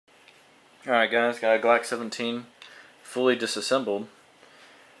Alright guys, got a Glock 17 fully disassembled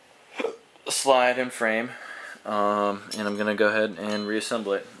slide and frame, and I'm going to go ahead and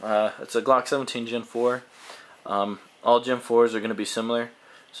reassemble it. It's a Glock 17 Gen 4. All Gen 4s are going to be similar,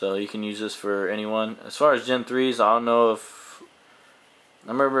 so you can use this for anyone. As far as Gen 3s, I don't know if...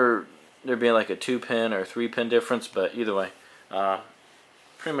 I remember there being like a 2-pin or 3-pin difference, but either way,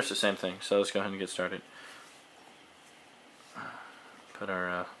 pretty much the same thing. So let's go ahead and get started. Put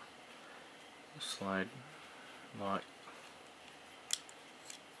our slide lock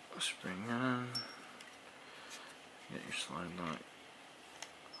spring on. Get your slide lock,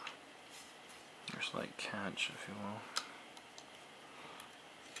 your slide catch, if you will.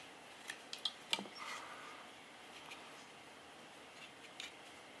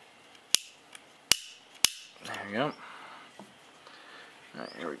 There you go.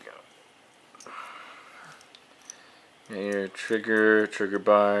 Alright, here we go. Get your trigger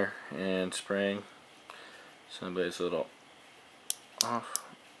bar, and spring. Somebody's a little off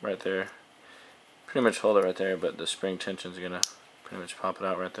right there. Pretty much hold it right there, but the spring tension is gonna pretty much pop it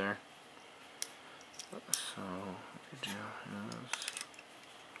out right there. So what we do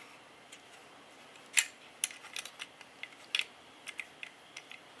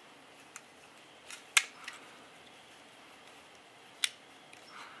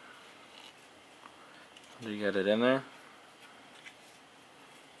is you get it in there.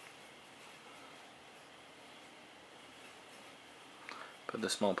 Put the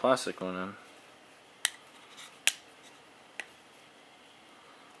small plastic one in.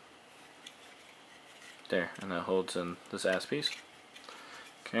 There, and that holds in this ass piece.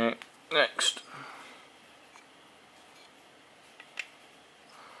 Okay, next.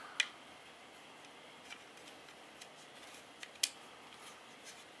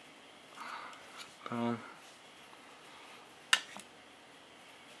 Boom.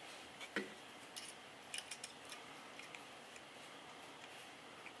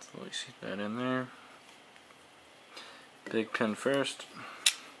 So we see that in there. Big pin first.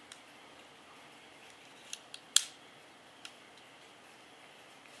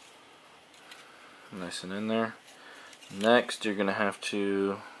 Nice and in there. Next, you're gonna have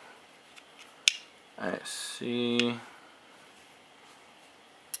to, I see,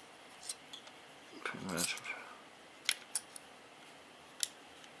 pretty much.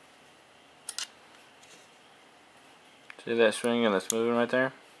 See that swing and that's moving right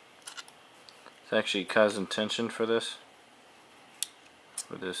there? It's actually causing tension for this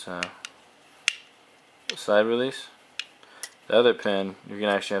side release. The other pin, you're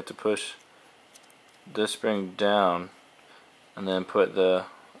gonna actually have to push this spring down and then put the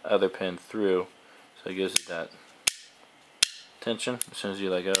other pin through, so it gives it that tension. As soon as you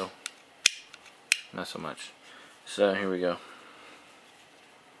let go, not so much. So here we go.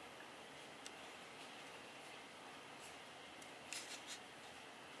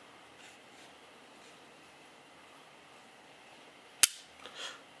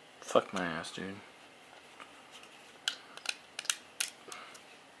 Fuck my ass, dude.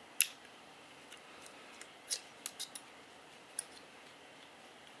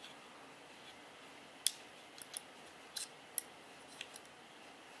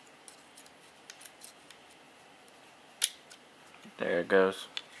 There it goes.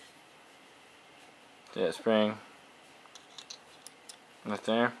 See that spring? Right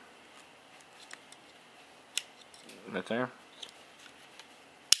there. Right there.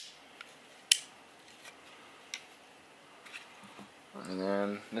 And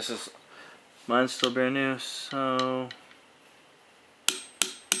then this is, mine's still brand new, so just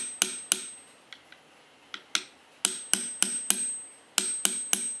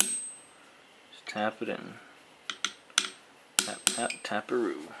tap it in. Tap, tap,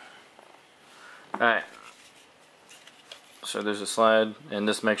 taparoo. Alright. So there's a slide, and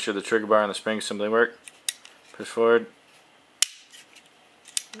this makes sure the trigger bar and the spring simply work. Push forward.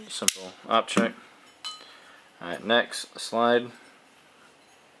 Simple op check. Alright, next, slide.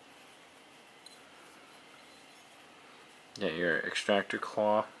 Get your extractor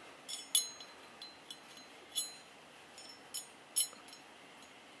claw.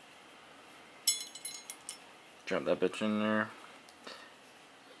 Drop that bitch in there.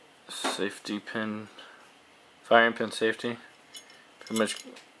 Safety pin, firing pin safety. Pretty much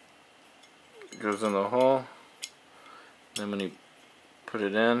goes in the hole. Then when you put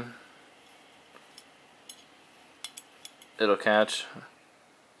it in, it'll catch,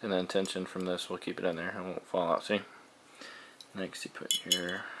 and then tension from this will keep it in there and won't fall out. See? Next, you put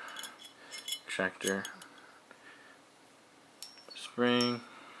your extractor spring,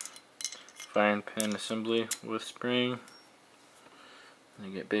 firing pin assembly with spring,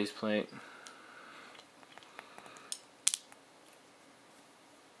 And you get base plate.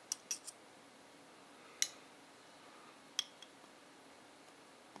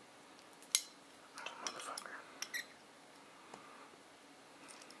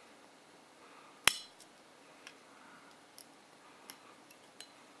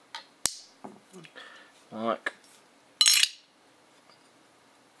 Lock.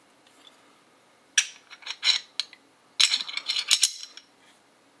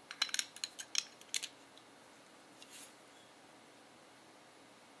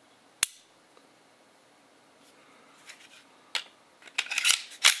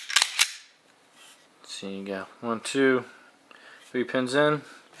 So you got 1, 2, 3 pins in.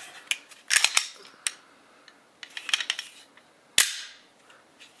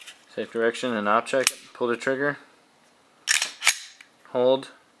 Safe direction and op check it. Pull the trigger. Hold.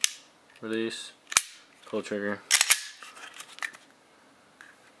 Release. Pull trigger.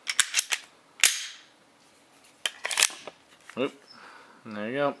 Oop. And there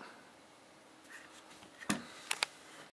you go.